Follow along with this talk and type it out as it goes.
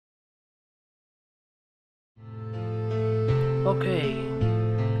Okay,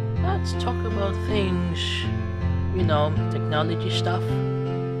 let's talk about things, technology stuff.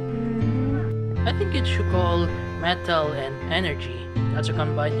 I think it should call metal and energy. That's a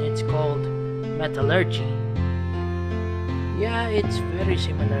combine, it's called metallurgy. Yeah, it's very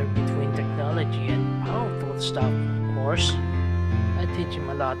similar between technology and powerful stuff, of course. I teach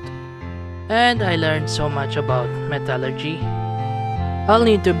him a lot. And I learned so much about metallurgy. I'll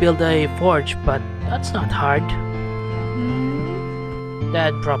need to build a forge, but that's not hard.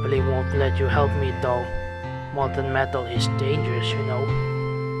 Dad probably won't let you help me though. Molten metal is dangerous.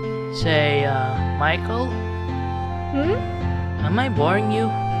 Say, Michael? Am I boring you?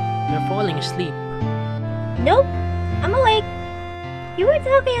 You're falling asleep. Nope, I'm awake. You were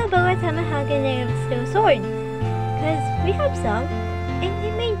talking about how mahogany of stone swords, because we have some, and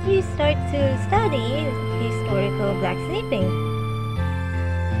it made you start to study historical blacksmithing.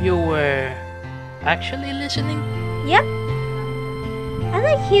 You were actually listening? Yep, I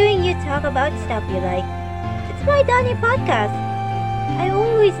like hearing you talk about stuff you like. It's my Donnie podcast. I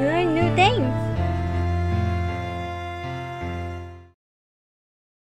always learn new things.